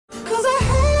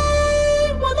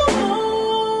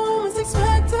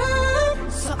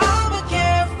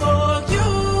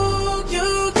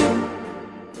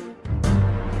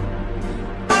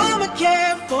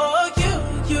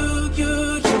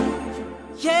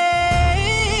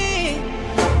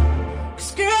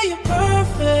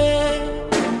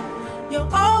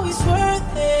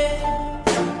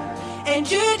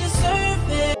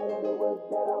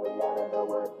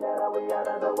Are we out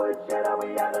of the woods yet? Are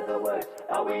we out of the woods?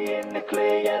 Are we in the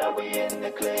clear yet? Are we in the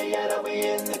clear yet? Are we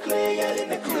in the clear yet? In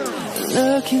the clear.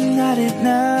 Looking at it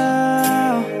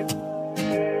now,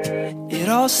 it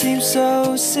all seems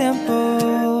so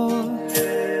simple.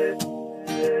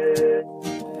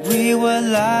 We were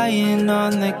lying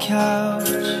on the couch.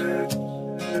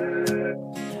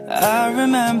 I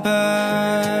remember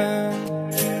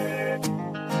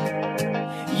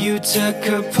you took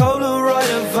a Polaroid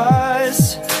of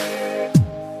us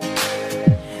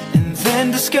and then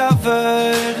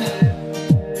discovered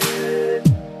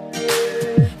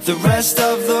the rest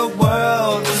of the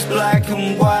world was black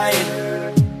and white,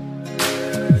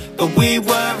 but we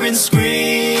were in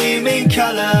screaming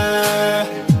color.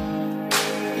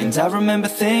 And I remember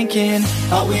thinking,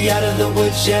 are we out of the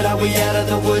woods yet? Are we out of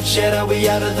the woods yet? Are we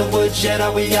out of the woods yet?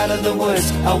 Are we out of the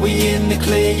woods? Are we in the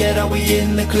clear yet? Are we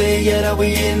in the clear yet? Are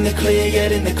we in the clear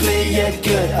yet? In the clear yet?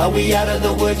 Good. Are we out of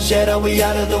the woods yet? Are we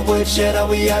out of the woods yet? Are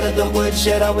we out of the woods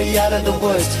yet? Are we out of the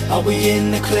woods? Are we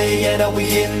in the clear yet? Are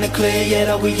we in the clear yet?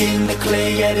 Are we in the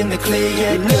clear yet? In the clear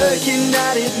yet? Looking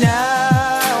at it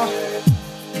now,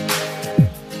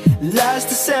 last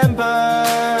December.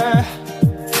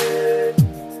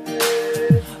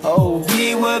 Oh,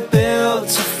 we were built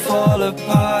to fall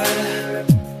apart,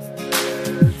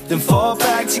 then fall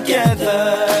back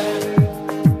together.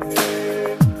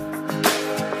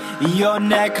 Your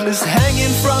necklace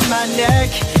hanging from my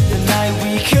neck, the night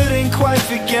we couldn't quite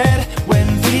forget, when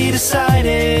we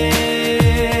decided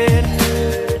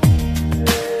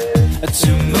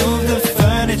to move the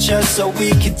furniture so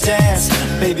we could dance.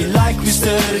 Baby, like we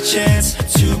stood a chance.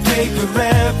 Two paper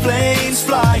airplanes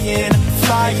flying,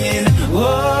 flying.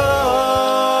 Whoa.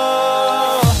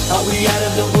 Are we out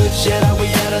of the woods yet? Are we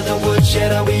out of the woods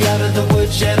yet? Are we out of the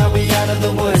woods yet? Are we out of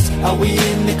the woods? Are we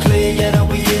in the clear yet? Are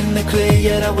we in the clear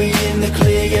yet? Are we in the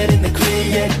clear yet? In the clear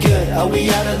yet? Good. Are we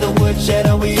out of the woods yet?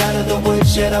 Are we out of the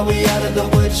woods yet? Are we out of the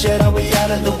woods yet? Are we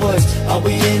out of the woods? Are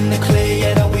we in the clear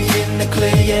yet? Are we in the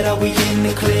clear yet? Are we in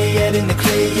the clear yet? In the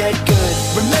clear yet? Good.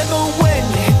 Remember when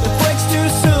you hit the brakes too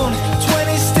soon?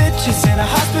 20 stitches in a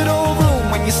hospital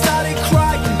room. When you started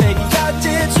crying, baby, I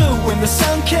did too. When the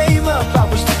sun came up, I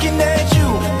was looking at you.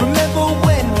 Remember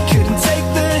when we couldn't take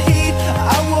the heat?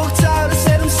 I walked out and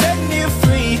said I'm setting you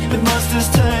free. The monsters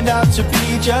turned out to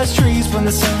be just trees. When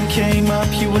the sun came up,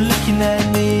 you were looking at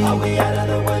me. Are we out of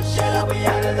the woods yet? Are we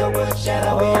out of the woods yet?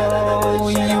 Are we out of the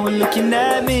woods yet? You were looking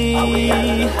at me. Are we out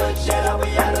of the woods yet? Are we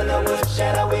out of the woods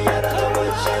yet? Are we out of the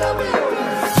woods yet? Are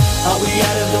we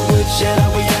out of the woods yet?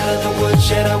 Are we out of the woods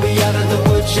yet? Are we out of the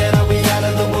woods yet? Are we out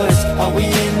of the woods? Are we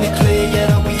in the clear yet?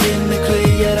 Are we in the clear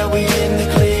yet? Are we in the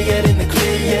clear yet? In the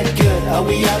clear yet? Good. Are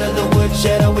we out of the woods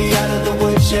yet? Are we out of the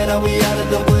woods yet? Are we out of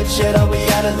the woods yet? Are we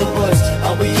out of the woods?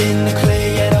 Are we in the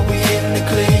clear yet? Are we in the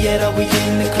clear yet? Are we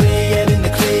in the clear yet? In the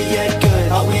clear yet?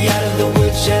 Good. Are we out of the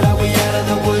woods yet? Are we out of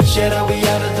the woods yet? Are we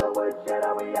out of the woods yet?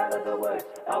 Are we out of the woods?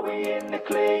 Are we in the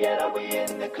clear yet? Are we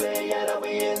in the clear yet? Are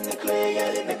we in the clear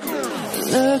yet? In the clear.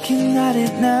 Looking at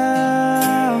it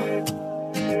now,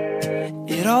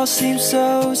 it all seems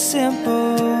so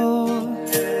simple.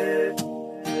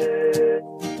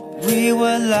 We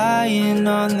were lying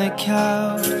on the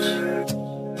couch.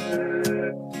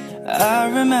 I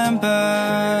remember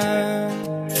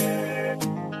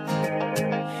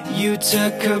you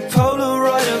took a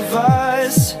Polaroid of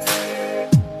us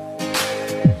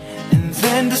and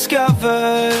then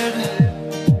discovered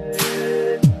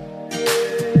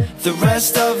the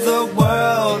rest of the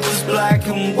world was black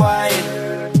and white,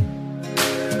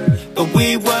 but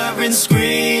we were in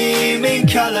screaming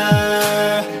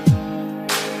color.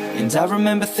 And I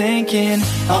remember thinking,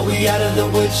 are we out of the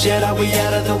woods yet? Are we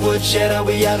out of the woods yet? Are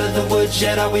we out of the woods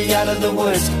yet? Are we out of the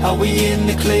woods? Are we in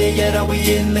the clear yet? Are we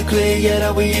in the clear yet?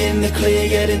 Are we in the clear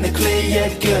yet? In the clear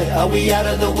yet? Good. Are we out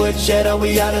of the woods yet? Are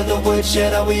we out of the woods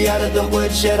yet? Are we out of the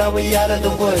woods yet? Are we out of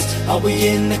the woods? Are we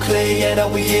in the clear yet? Are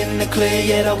we in the clear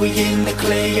yet? Are we in the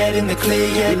clear yet? In the clear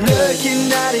yet?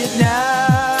 Looking at it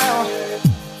now,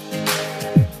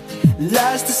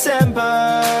 last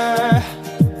December.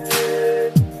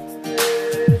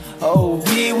 Oh,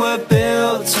 we were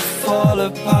built to fall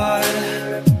apart,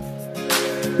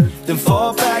 then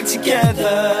fall back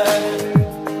together.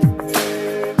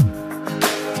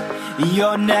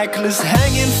 Your necklace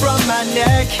hanging from my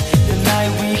neck, the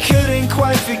night we couldn't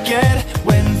quite forget,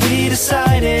 when we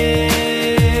decided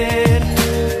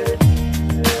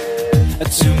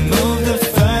to move the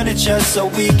furniture so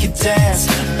we could dance.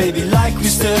 Baby, like we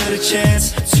stood a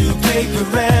chance. Two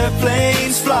paper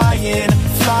airplanes flying,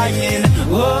 flying.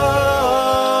 Whoa.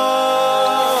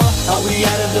 Are we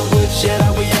out of the woods yet?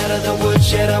 Are we out of the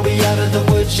woods yet? Are we out of the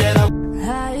woods yet?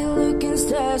 How you looking?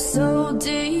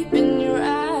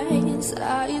 'cause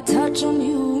I touch on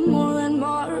you more and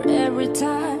more every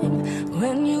time.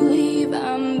 When you leave,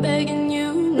 I'm begging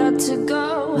you not to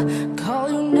go.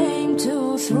 Call your name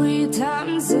 2, 3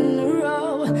 times in a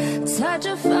row. Such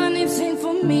a funny thing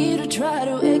for me to try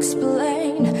to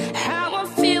explain. How I'm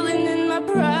feeling and my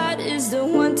pride is the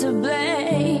one to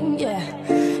blame, yeah.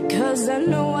 'Cause I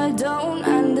know I don't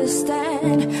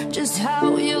understand just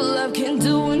how your love can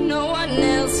do what no one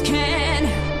else can.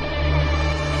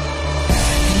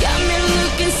 Got me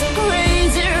looking so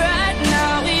crazy right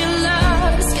now, your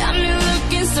love's got me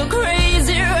looking so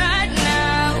crazy right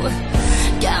now.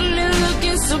 Got me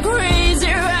looking so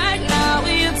crazy right now,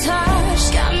 your touch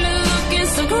got me looking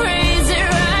so crazy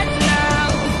right now.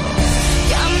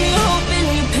 Got me hoping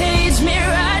you page me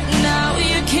right now,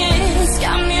 your kiss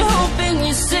got me hoping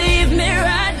you save me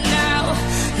right now.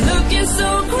 Looking so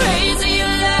crazy,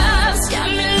 your love's got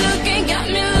me looking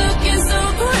so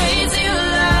crazy, your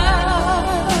love.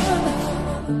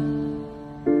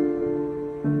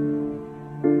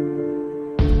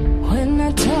 When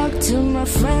I talk to my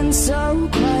friends so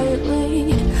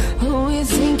quietly, who you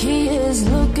think he is?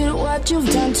 Look at what you've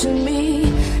done to me.